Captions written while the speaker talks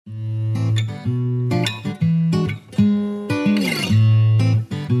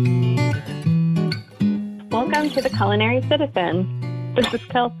to The Culinary Citizen. This is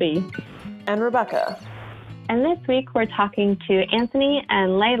Kelsey. And Rebecca. And this week we're talking to Anthony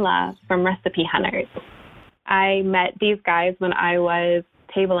and Layla from Recipe Hunters. I met these guys when I was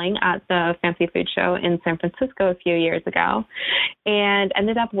tabling at the Fancy Food Show in San Francisco a few years ago and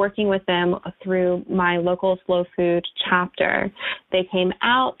ended up working with them through my local slow food chapter. They came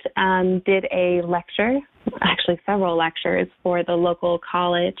out, did a lecture, actually several lectures for the local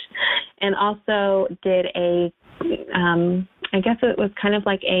college, and also did I guess it was kind of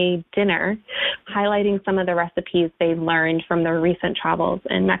like a dinner highlighting some of the recipes they learned from their recent travels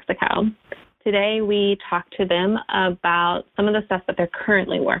in Mexico. Today, we talked to them about some of the stuff that they're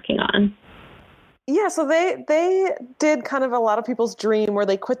currently working on. Yeah, so they did kind of a lot of people's dream where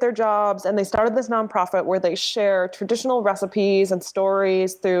they quit their jobs and they started this nonprofit where they share traditional recipes and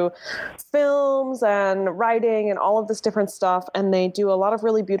stories through films and writing and all of this different stuff. And they do a lot of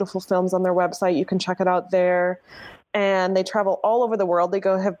really beautiful films on their website. You can check it out there. And they travel all over the world. They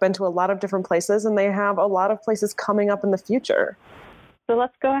have been to a lot of different places, and they have a lot of places coming up in the future. So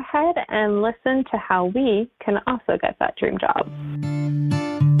let's go ahead and listen to how we can also get that dream job.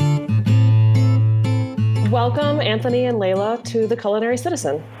 Welcome, Anthony and Layla, to The Culinary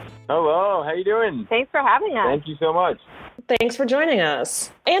Citizen. Hello, how you doing? Thanks for having us. Thank you so much. Thanks for joining us.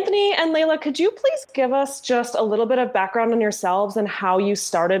 Anthony and Layla, could you please give us just a little bit of background on yourselves and how you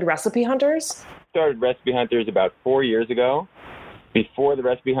started Recipe Hunters? Started Recipe Hunters about 4 years ago. Before the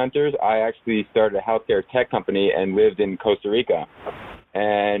Recipe Hunters, I actually started a healthcare tech company and lived in Costa Rica.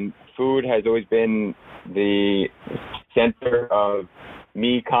 And food has always been the center of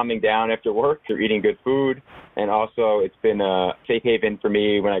me calming down after work or eating good food. And also it's been a safe haven for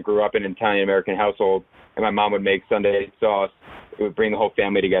me when I grew up in an Italian-American household and my mom would make Sunday sauce. It would bring the whole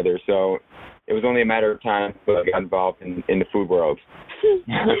family together. So it was only a matter of time until I got involved in the food world.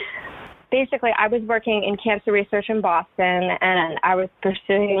 Basically, I was working in cancer research in Boston, and I was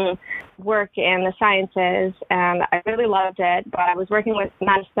pursuing work in the sciences, and I really loved it, but I was working with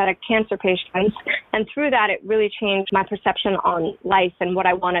metastatic cancer patients, and through that, it really changed my perception on life and what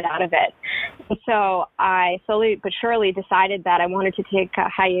I wanted out of it. And so I slowly but surely decided that I wanted to take a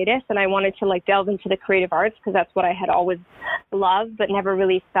hiatus, and I wanted to delve into the creative arts, because that's what I had always loved, but never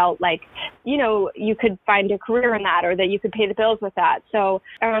really felt like, you could find a career in that or that you could pay the bills with that. So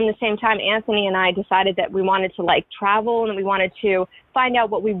around the same time, Anthony and I decided that we wanted to travel and we wanted to find out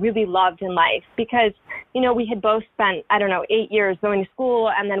what we really loved in life, because, we had both spent, 8 years going to school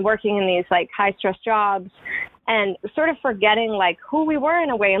and then working in these high stress jobs and sort of forgetting who we were in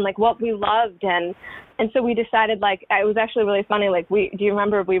a way and what we loved. And so we decided it was actually really funny. Do you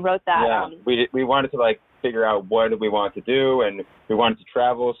remember we wrote that? Yeah, we wanted to figure out what we wanted to do, and we wanted to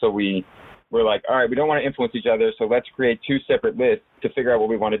travel. So we're all right, we don't want to influence each other, so let's create two separate lists to figure out what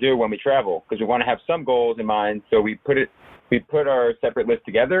we want to do when we travel, because we want to have some goals in mind. So we put our separate list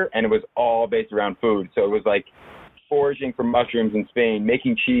together, and it was all based around food. So it was foraging for mushrooms in Spain,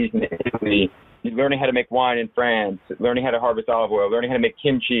 making cheese in Italy, learning how to make wine in France, learning how to harvest olive oil, learning how to make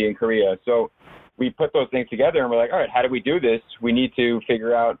kimchi in Korea. So we put those things together, and we're all right, how do we do this? We need to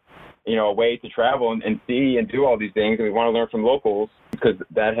figure out a way to travel and see and do all these things. And we want to learn from locals, because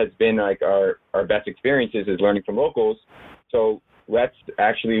that has been our best experiences is learning from locals. So let's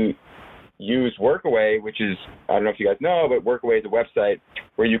actually use Workaway, which is, I don't know if you guys know, but Workaway is a website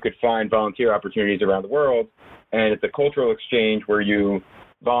where you could find volunteer opportunities around the world. And it's a cultural exchange where you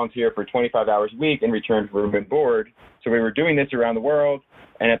volunteer for 25 hours a week in return for room and board. So we were doing this around the world.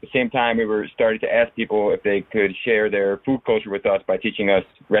 And at the same time, we were starting to ask people if they could share their food culture with us by teaching us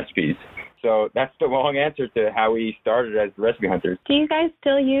recipes. So that's the long answer to how we started as the Recipe Hunters. Do you guys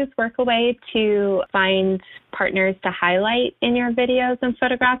still use Workaway to find partners to highlight in your videos and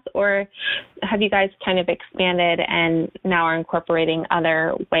photographs, or have you guys kind of expanded and now are incorporating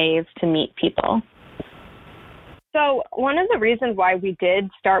other ways to meet people? So one of the reasons why we did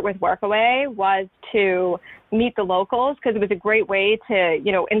start with Workaway was to meet the locals, because it was a great way to,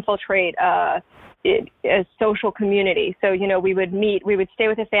 infiltrate a social community. So, we would stay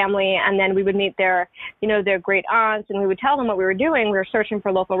with a family, and then we would meet their great aunts, and we would tell them what we were doing. We were searching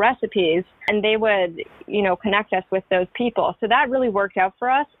for local recipes, and they would, connect us with those people. So that really worked out for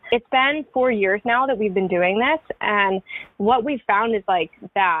us. It's been 4 years now that we've been doing this, and what we found is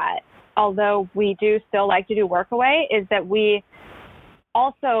that although we do still like to do Workaway, is that we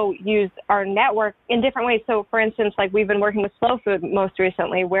also use our network in different ways. So for instance, we've been working with slow food most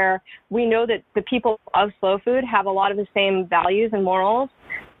recently, where we know that the people of slow food have a lot of the same values and morals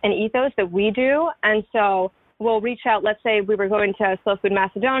and ethos that we do. And so we'll reach out. Let's say we were going to Slow Food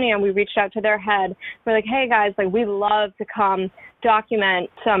Macedonia and we reached out to their head. We're like, hey guys, like we'd love to come document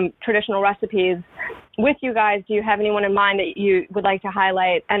some traditional recipes with you guys. Do you have anyone in mind that you would like to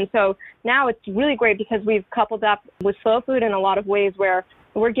highlight? And so now it's really great because we've coupled up with Slow Food in a lot of ways where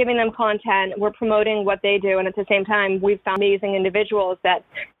we're giving them content, we're promoting what they do, and at the same time, we've found amazing individuals that,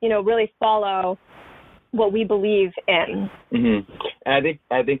 really follow what we believe in. Mm-hmm. And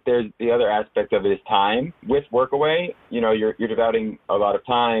I think there's the other aspect of it is time. With Workaway, you're devoting a lot of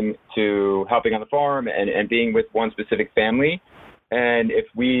time to helping on the farm and being with one specific family. And if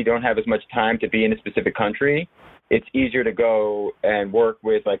we don't have as much time to be in a specific country, it's easier to go and work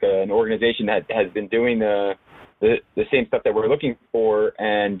with like an organization that has been doing the same stuff that we're looking for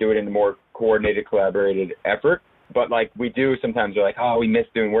and do it in a more coordinated, collaborated effort. But like we do sometimes we're like, oh, we miss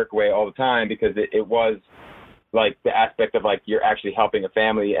doing Workaway all the time because it was like the aspect of like you're actually helping a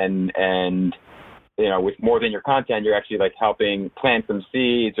family and with more than your content, you're actually like helping plant some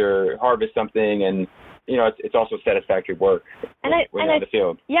seeds or harvest something, and it's also satisfactory work when you're in the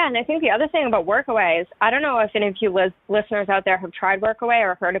field. Yeah, and I think the other thing about Workaway is, I don't know if any of you listeners out there have tried Workaway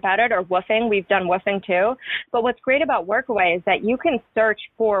or heard about it, or woofing. We've done woofing too. But what's great about Workaway is that you can search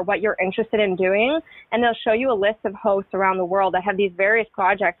for what you're interested in doing, and they'll show you a list of hosts around the world that have these various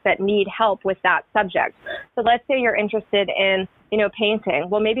projects that need help with that subject. So let's say you're interested in painting.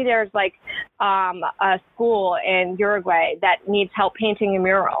 Well, maybe there's like a school in Uruguay that needs help painting a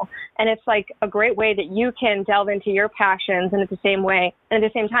mural. And it's like a great way that you can delve into your passions and at the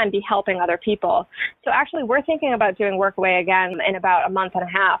same time be helping other people. So actually we're thinking about doing Workaway again in about a month and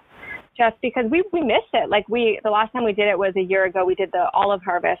a half, just because we missed it. Like the last time we did it was a year ago. We did the olive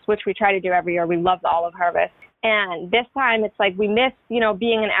harvest, which we try to do every year. We love the olive harvest. And this time it's like we miss,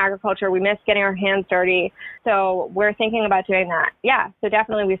 being in agriculture. We miss getting our hands dirty. So we're thinking about doing that. Yeah. So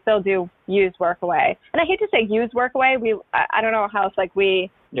definitely we still do use Workaway. And I hate to say use Workaway. I don't know how else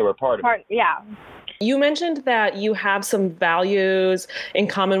we're part of it. Yeah. You mentioned that you have some values in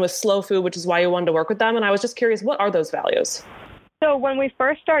common with Slow Food, which is why you wanted to work with them. And I was just curious, what are those values? So when we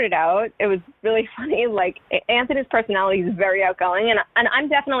first started out, it was really funny. Like Anthony's personality is very outgoing, and I'm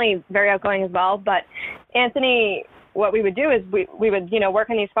definitely very outgoing as well. But Anthony, what we would do is we would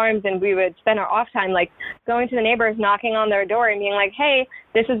work on these farms, and we would spend our off time like going to the neighbors, knocking on their door, and being like, "Hey,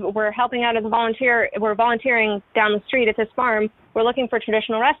 we're helping out as a volunteer. We're volunteering down the street at this farm. We're looking for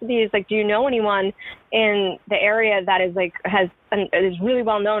traditional recipes. Like, do you know anyone in the area that is is really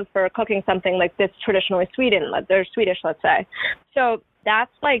well known for cooking something like this traditionally Sweden? They're Swedish, let's say." So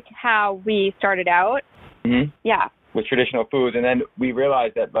that's like how we started out. Mm-hmm. Yeah. With traditional foods, and then we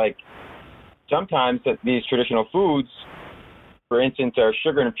realized that like sometimes that these traditional foods, for instance, are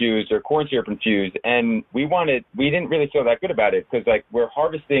sugar infused or corn syrup infused, and we didn't really feel that good about it because like we're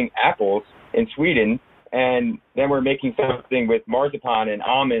harvesting apples in Sweden, and then we're making something with marzipan and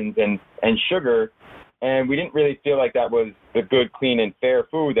almonds and sugar, and we didn't really feel like that was the good, clean, and fair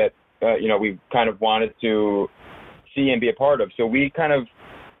food that we kind of wanted to see and be a part of. So we kind of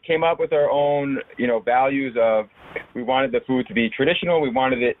came up with our own values of, we wanted the food to be traditional, we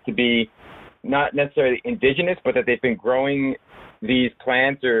wanted it to be not necessarily indigenous, but that they've been growing these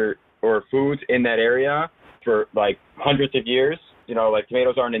plants or foods in that area for like hundreds of years. Like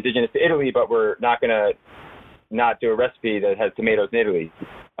tomatoes aren't indigenous to Italy, but we're not going to not do a recipe that has tomatoes in Italy,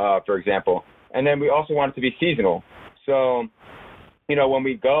 for example. And then we also want it to be seasonal. So, when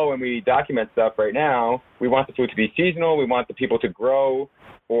we go and we document stuff right now, we want the food to be seasonal. We want the people to grow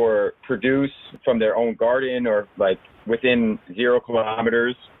or produce from their own garden or like within 0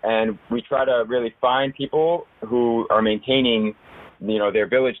 kilometers. And we try to really find people who are maintaining their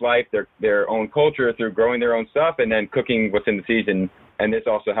village life, their own culture through growing their own stuff and then cooking within the season. And this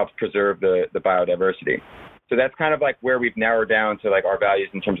also helps preserve the biodiversity. So that's kind of like where we've narrowed down to like our values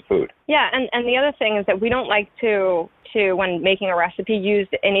in terms of food. Yeah, and the other thing is that we don't like to when making a recipe use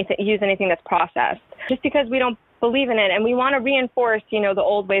anything that's processed, just because we don't believe in it, and we want to reinforce the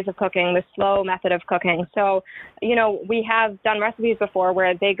old ways of cooking, the slow method of cooking. So we have done recipes before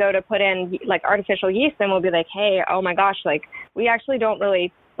where they go to put in like artificial yeast, and we'll be like, hey, oh my gosh, like we actually don't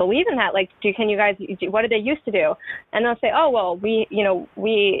really believe in that. Like, can you guys, what did they used to do? And they'll say, oh well,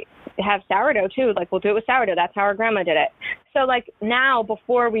 we have sourdough too. Like, we'll do it with sourdough. That's how our grandma did it. So like now,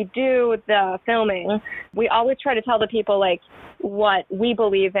 before we do the filming, we always try to tell the people like what we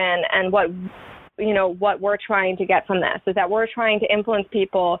believe in and what we're trying to get from this, is that we're trying to influence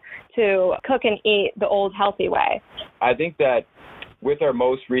people to cook and eat the old healthy way. I think that with our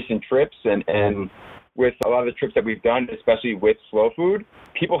most recent trips and with a lot of the trips that we've done, especially with Slow Food,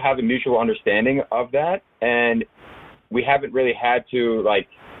 people have a mutual understanding of that. And we haven't really had to like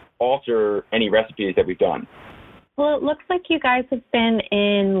alter any recipes that we've done. Well, it looks like you guys have been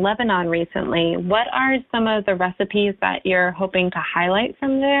in Lebanon recently. What are some of the recipes that you're hoping to highlight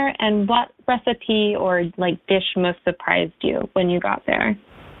from there? And what recipe or dish most surprised you when you got there?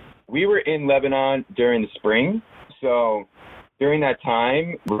 We were in Lebanon during the spring. So during that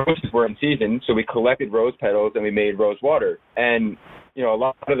time, roses were in season. So we collected rose petals and we made rose water. And a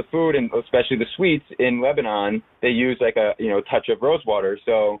lot of the food, and especially the sweets in Lebanon, they use a touch of rose water.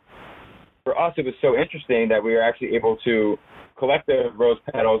 So for us, it was so interesting that we were actually able to collect the rose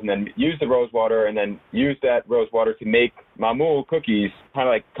petals and then use the rose water and then use that rose water to make mamul cookies, kind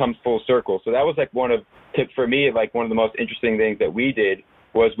of comes full circle. So that was one of the most interesting things that we did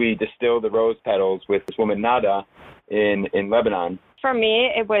was we distilled the rose petals with this woman Nada in Lebanon. For me,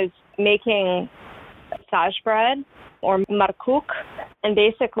 it was making sage bread or markouk. And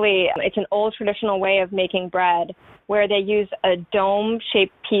basically, it's an old traditional way of making bread where they use a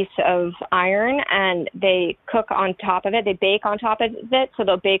dome-shaped piece of iron and they cook on top of it. They bake on top of it. So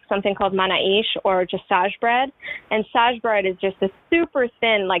they'll bake something called manaish or just sage bread. And sage bread is just a super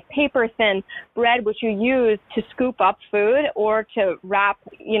thin, paper-thin bread which you use to scoop up food or to wrap,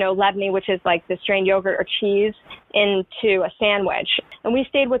 lebni, which is the strained yogurt or cheese, into a sandwich. And we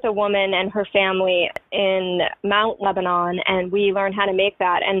stayed with a woman and her family in Mount Lebanon, and we learned how to make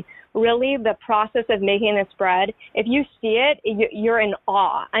that. And really, the process of making this bread, if you see it, you're in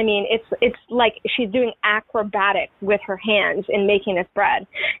awe. I mean, it's like she's doing acrobatics with her hands in making this bread.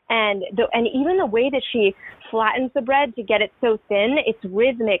 And even the way that she flattens the bread to get it so thin, it's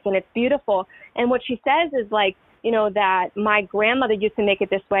rhythmic and it's beautiful. And what she says is that my grandmother used to make it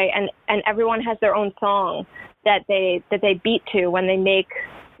this way, and everyone has their own song that they beat to when they make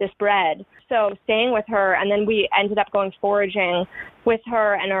this bread. So staying with her, and then we ended up going foraging with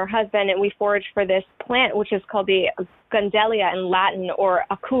her and her husband, and we foraged for this plant, which is called the gandelia in Latin or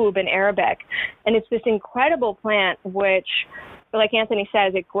akub in Arabic. And it's this incredible plant which, like Anthony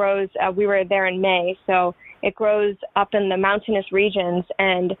says, it grows, we were there in May, so it grows up in the mountainous regions,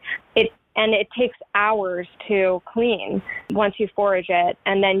 and it takes hours to clean once you forage it,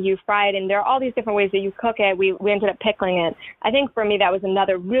 and then you fry it. And there are all these different ways that you cook it. We ended up pickling it. I think for me that was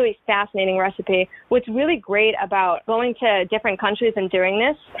another really fascinating recipe. What's really great about going to different countries and doing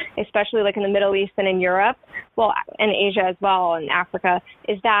this, especially in the Middle East and in Europe, well, and Asia as well, and Africa,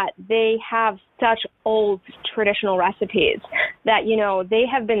 is that they have such old traditional recipes that, they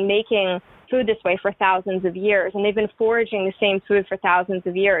have been making food this way for thousands of years, and they've been foraging the same food for thousands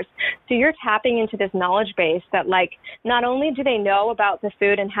of years. So you're tapping into this knowledge base that not only do they know about the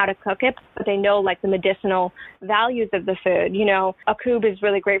food and how to cook it, but they know the medicinal values of the food. Akub is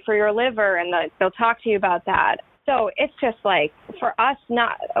really great for your liver, and they'll talk to you about that. So it's just for us,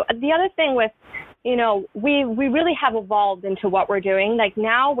 not the other thing with, we really have evolved into what we're doing.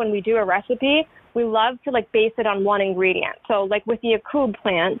 Now when we do a recipe, we love to base it on one ingredient. So with the akub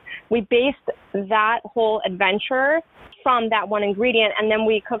plant, we based that whole adventure from that one ingredient, and then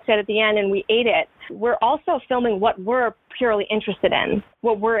we cooked it at the end and we ate it. We're also filming what we're purely interested in,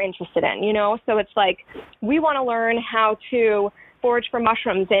 So it's we want to learn how to forage for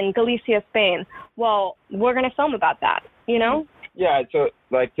mushrooms in Galicia, Spain. Well, we're going to film about that, Yeah, so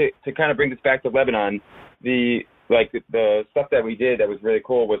to kind of bring this back to Lebanon, the stuff that we did that was really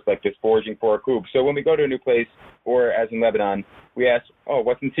cool was just foraging for akub. So when we go to a new place, or as in Lebanon, we ask,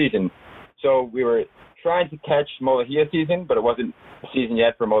 what's in season? So we were trying to catch molahia season, but it wasn't season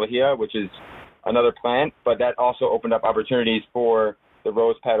yet for molahia, which is another plant, but that also opened up opportunities for the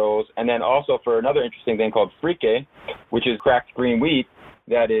rose petals, and then also for another interesting thing called S3Ep5, which is cracked green wheat.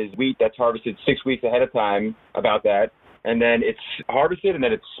 That is wheat that's harvested 6 weeks ahead of time, about that, and then it's harvested and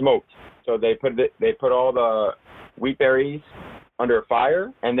then it's smoked. So they put all the wheat berries under a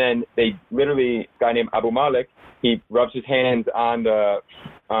fire, and then they literally, a guy named Abu Malik, he rubs his hands on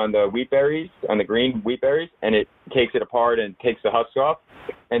the wheat berries, on the green wheat berries, and it takes it apart and takes the husks off,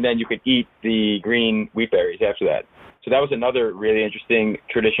 and then you could eat the green wheat berries after that. So that was another really interesting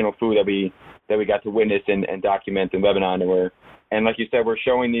traditional food that we got to witness and document in Lebanon, and like you said, we're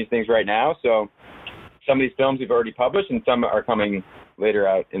showing these things right now. So some of these films we've already published, and some are coming later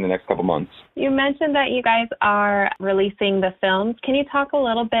out in the next couple months. You mentioned that you guys are releasing the films. Can you talk a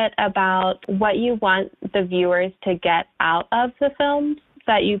little bit about what you want the viewers to get out of the films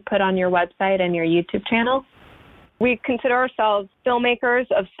that you put on your website and your YouTube channel? We consider ourselves filmmakers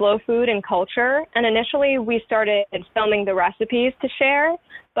of slow food and culture, and initially we started filming the recipes to share,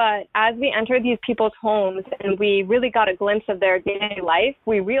 but as we entered these people's homes and we really got a glimpse of their day-to-day life,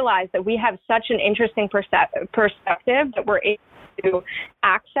 we realized that we have such an interesting perspective that we're able to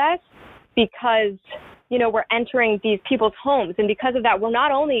access because we're entering these people's homes. And because of that, we're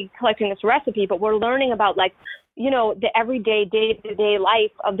not only collecting this recipe, but we're learning about the everyday, day-to-day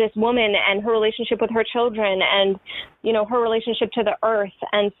life of this woman and her relationship with her children and, her relationship to the earth.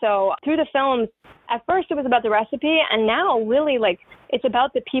 And so through the films, at first it was about the recipe, and now really it's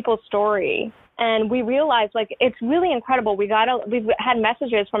about the people's story. And we realized it's really incredible. We've had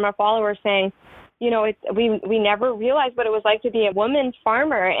messages from our followers saying, we never realized what it was like to be a woman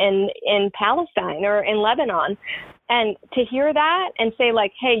farmer in Palestine or in Lebanon. And to hear that and say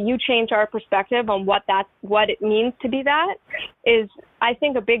hey, you changed our perspective on what it means to be that is, I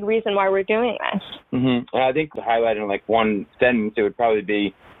think, a big reason why we're doing this. Mm-hmm. And I think to highlight in one sentence, it would probably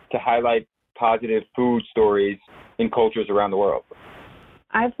be to highlight positive food stories in cultures around the world.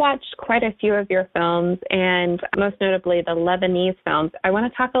 I've watched quite a few of your films, and most notably the Lebanese films. I want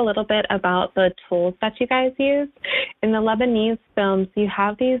to talk a little bit about the tools that you guys use. In the Lebanese films, you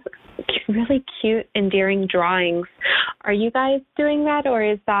have these really cute, endearing drawings. Are you guys doing that, or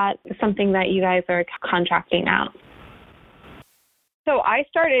is that something that you guys are contracting out? So I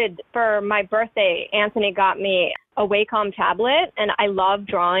started, for my birthday, Anthony got me a Wacom tablet, and I love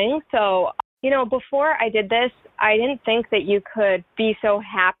drawing. So, before I did this, I didn't think that you could be so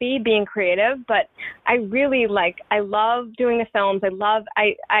happy being creative, but I really I love doing the films.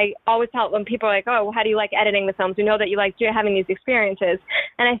 I always tell when people are oh, how do you like editing the films? We know that you like having these experiences.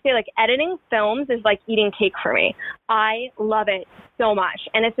 And I say editing films is like eating cake for me. I love it so much.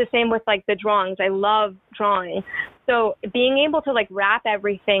 And it's the same with the drawings. I love drawing. So being able to wrap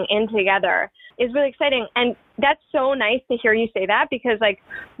everything in together is really exciting. And that's so nice to hear you say that, because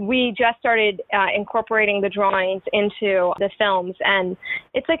we just started incorporating the drawings into the films, and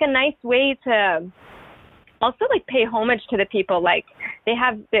it's a nice way to also pay homage to the people. They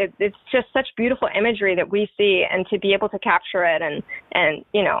have it's just such beautiful imagery that we see, and to be able to capture it and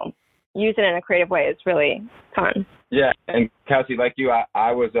use it in a creative way is really fun. Yeah, and Kelsey, like you,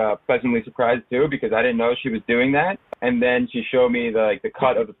 I was pleasantly surprised too, because I didn't know she was doing that. And then she showed me the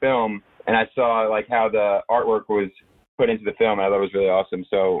cut of the film, and I saw how the artwork was put into the film, and I thought it was really awesome.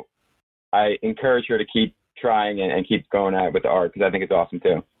 So I encourage her to keep trying and keep going at it with the art, because I think it's awesome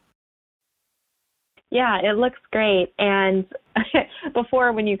too. Yeah, it looks great. And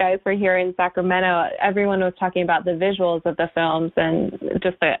before, when you guys were here in Sacramento, everyone was talking about the visuals of the films and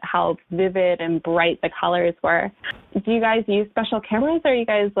just how vivid and bright the colors were. Do you guys use special cameras? Or are you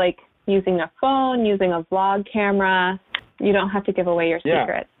guys using a phone, using a vlog camera? You don't have to give away your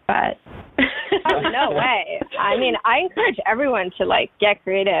secrets, but... No way. I mean, I encourage everyone to get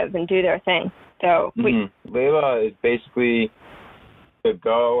creative and do their thing. So Layla is basically the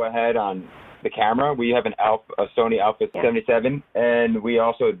go ahead on the camera. We have a Sony Alpha 77, and we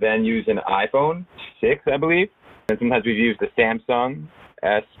also then use an iPhone 6, I believe. And sometimes we've used the Samsung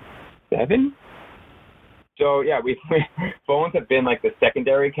S7. So yeah, phones have been the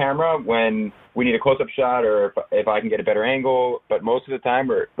secondary camera when we need a close-up shot, or if I can get a better angle. But most of the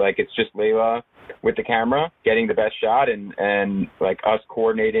time, it's just Layla with the camera getting the best shot, and us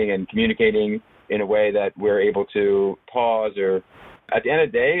coordinating and communicating in a way that we're able to pause. Or at the end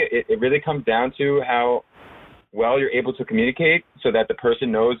of the day, it really comes down to how well you're able to communicate, so that the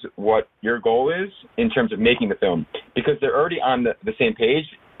person knows what your goal is in terms of making the film, because they're already on the same page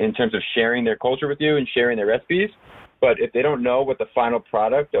in terms of sharing their culture with you and sharing their recipes. But if they don't know what the final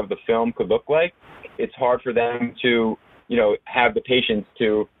product of the film could look like, it's hard for them to, have the patience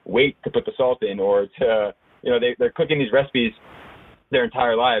to wait to put the salt in, or to, they're cooking these recipes their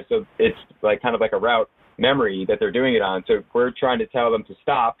entire lives. So it's kind of like a route memory that they're doing it on. So we're trying to tell them to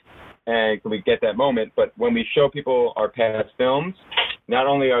stop, and can we get that moment? But when we show people our past films, not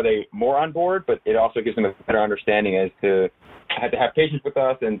only are they more on board, but it also gives them a better understanding as to have patience with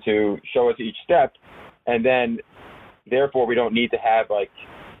us and to show us each step. And then, therefore, we don't need to have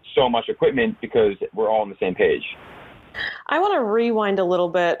so much equipment, because we're all on the same page. I want to rewind a little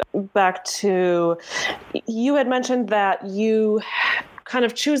bit back to, you had mentioned that you kind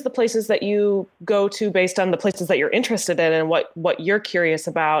of choose the places that you go to based on the places that you're interested in and what you're curious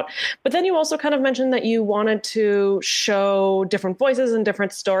about. But then you also kind of mentioned that you wanted to show different voices and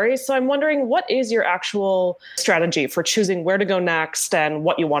different stories. So I'm wondering, what is your actual strategy for choosing where to go next and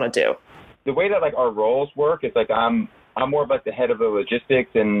what you want to do? The way that our roles work is I'm more of the head of the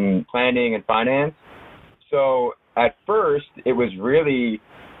logistics and planning and finance. So at first it was really,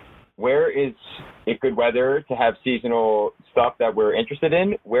 where is it good weather to have seasonal stuff that we're interested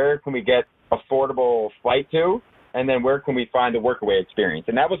in? Where can we get affordable flight to? And then where can we find the workaway experience?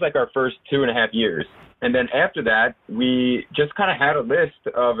 And that was our first 2.5 years. And then after that, we just kind of had a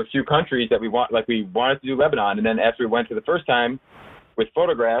list of a few countries that we wanted to do Lebanon. And then after we went for the first time with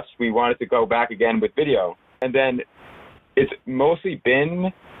photographs, we wanted to go back again with video. And then it's mostly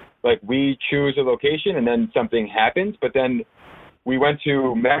been like we choose a location and then something happens. But then we went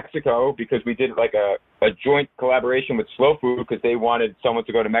to Mexico because we did like a joint collaboration with Slow Food because they wanted someone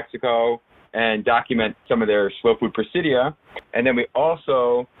to go to Mexico and document some of their slow food procedure. And then we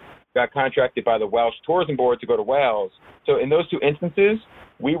also got contracted by the Welsh Tourism Board to go to Wales. So in those two instances,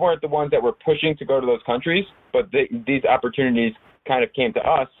 we weren't the ones that were pushing to go to those countries, but these opportunities kind of came to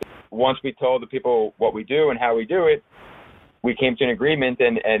us. Once we told the people what we do and how we do it, we came to an agreement,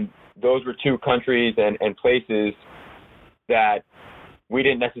 and those were two countries and places that we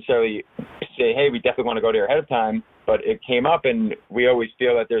didn't necessarily say, hey, we definitely want to go there ahead of time, but it came up, and we always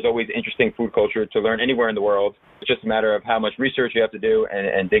feel that there's always interesting food culture to learn anywhere in the world. It's just a matter of how much research you have to do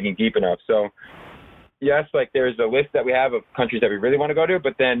and digging deep enough. So yes, like there's a list that we have of countries that we really want to go to,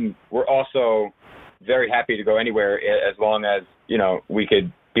 but then we're also very happy to go anywhere as long as, you know, we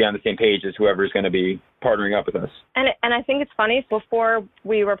could be on the same page as whoever's going to be partnering up with us. And I think it's funny, before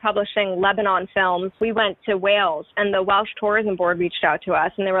we were publishing Lebanon films, we went to Wales, and the Welsh Tourism Board reached out to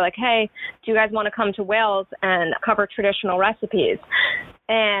us, and they were like, hey, do you guys want to come to Wales and cover traditional recipes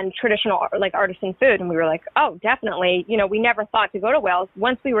and traditional, like, artisan food? And we were like, oh, definitely. You know, we never thought to go to Wales.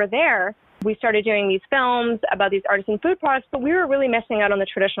 Once we were there, we started doing these films about these artisan food products, but we were really missing out on the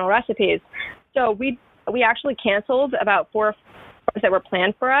traditional recipes. So we actually canceled about 4 that were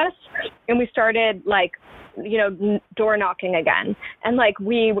planned for us, and we started, like, you know, door knocking again. And like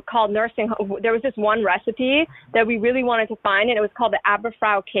we called nursing home. There was this one recipe that we really wanted to find, and it was called the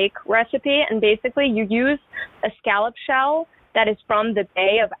Aberfrau cake recipe. And basically you use a scallop shell that is from the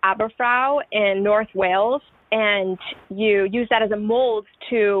Bay of Aberfrau in North Wales, and you use that as a mold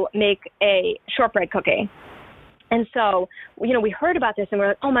to make a shortbread cookie. And so, you know, we heard about this and we're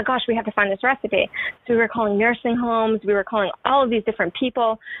like, oh my gosh, we have to find this recipe. So we were calling nursing homes. We were calling all of these different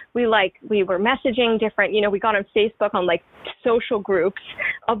people. We were messaging different, you know, we got on Facebook on like social groups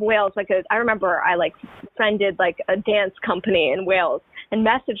of Wales. Like I remember I like friended like a dance company in Wales and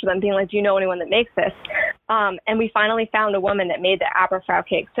messaged them being like, do you know anyone that makes this? And we finally found a woman that made the Aberfrau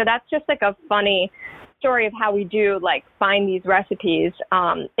cake. So that's just like a funny story of how we do like find these recipes.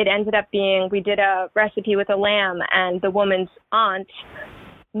 It ended up being, we did a recipe with a lamb, and the woman's aunt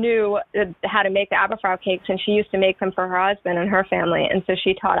knew how to make the Aberfrau cakes, and she used to make them for her husband and her family, and so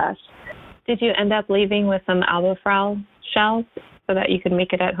she taught us. Did you end up leaving with some Aberfrau shells so that you could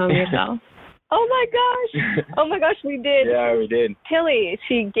make it at home yourself? Oh my gosh, we did. Yeah, we did. Tilly,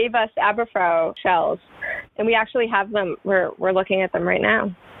 she gave us Aberfrau shells, and we actually have them. We're looking at them right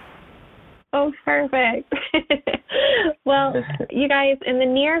now. Oh, perfect. Well, you guys, in the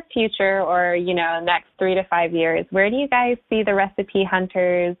near future, or, you know, next 3 to 5 years, where do you guys see the Recipe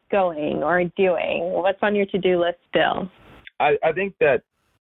Hunters going or doing? What's on your to-do list still? I think that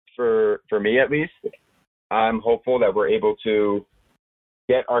for me, at least, I'm hopeful that we're able to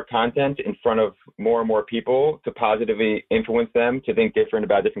get our content in front of more and more people to positively influence them to think different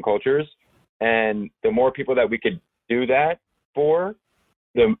about different cultures. And the more people that we could do that for,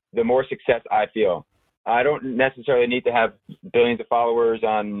 the more success I feel. I don't necessarily need to have billions of followers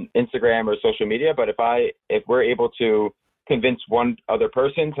on Instagram or social media, but if we're able to convince one other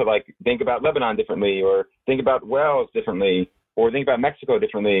person to like think about Lebanon differently, or think about Wales differently, or think about Mexico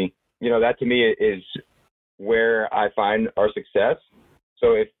differently, you know, that to me is where I find our success.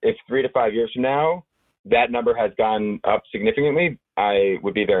 So if 3 to 5 years from now that number has gone up significantly, I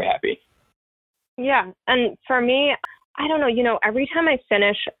would be very happy. Yeah, and for me, I don't know, you know, every time I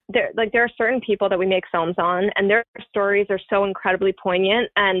finish, there are certain people that we make films on, and their stories are so incredibly poignant,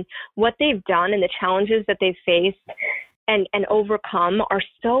 and what they've done and the challenges that they've faced and overcome are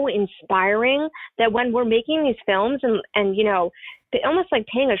so inspiring that when we're making these films and you know, almost like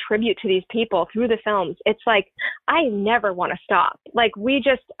paying a tribute to these people through the films, it's like, I never want to stop. Like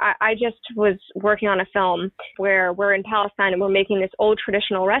I just was working on a film where we're in Palestine and we're making this old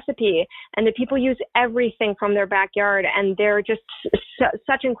traditional recipe, and the people use everything from their backyard, and they're just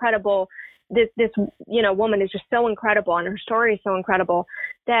such incredible. This, you know, woman is just so incredible, and her story is so incredible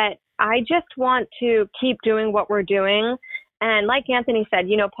that I just want to keep doing what we're doing. And like Anthony said,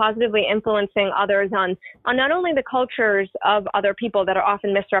 you know, positively influencing others on not only the cultures of other people that are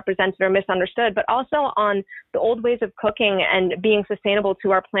often misrepresented or misunderstood, but also on the old ways of cooking and being sustainable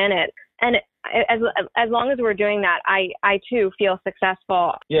to our planet. And as long as we're doing that, I too feel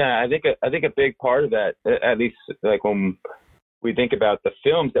successful. Yeah, I think a big part of that, at least like when we think about the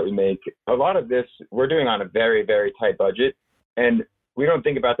films that we make, a lot of this we're doing on a very, very tight budget, and we don't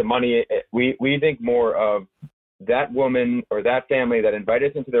think about the money. We think more of that woman or that family that invited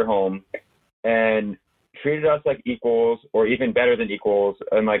us into their home and treated us like equals, or even better than equals.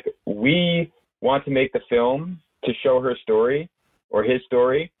 And like, we want to make the film to show her story, or his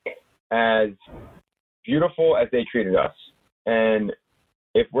story as beautiful as they treated us. And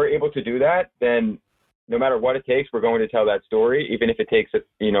if we're able to do that, then no matter what it takes, we're going to tell that story, even if it takes a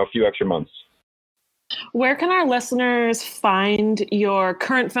few extra months. Where can our listeners find your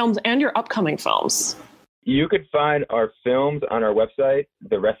current films and your upcoming films? You could find our films on our website,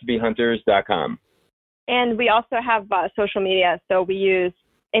 therecipehunters.com. And we also have social media. So we use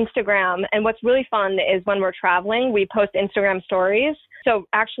Instagram. And what's really fun is when we're traveling, we post Instagram stories. So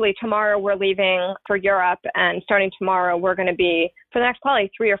actually tomorrow we're leaving for Europe, and starting tomorrow we're going to be, for the next probably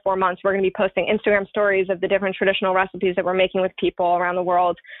 3 or 4 months, we're going to be posting Instagram stories of the different traditional recipes that we're making with people around the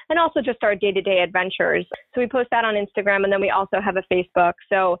world, and also just our day-to-day adventures. So we post that on Instagram, and then we also have a Facebook.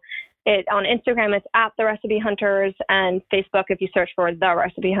 So on Instagram, it's at The Recipe Hunters, and Facebook, if you search for The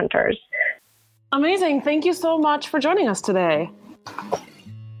Recipe Hunters. Amazing. Thank you so much for joining us today.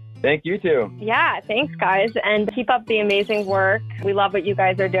 Thank you too. Yeah, thanks guys, and keep up the amazing work. We love what you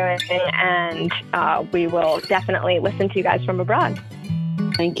guys are doing, and we will definitely listen to you guys from abroad.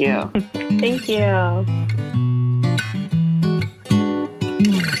 Thank you. Thank you.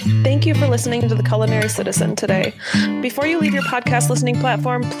 Thank you for listening to The Culinary Citizen today. Before you leave your podcast listening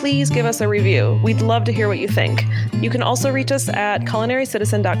platform, please give us a review. We'd love to hear what you think. You can also reach us at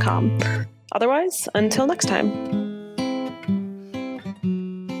culinarycitizen.com. Otherwise, until next time.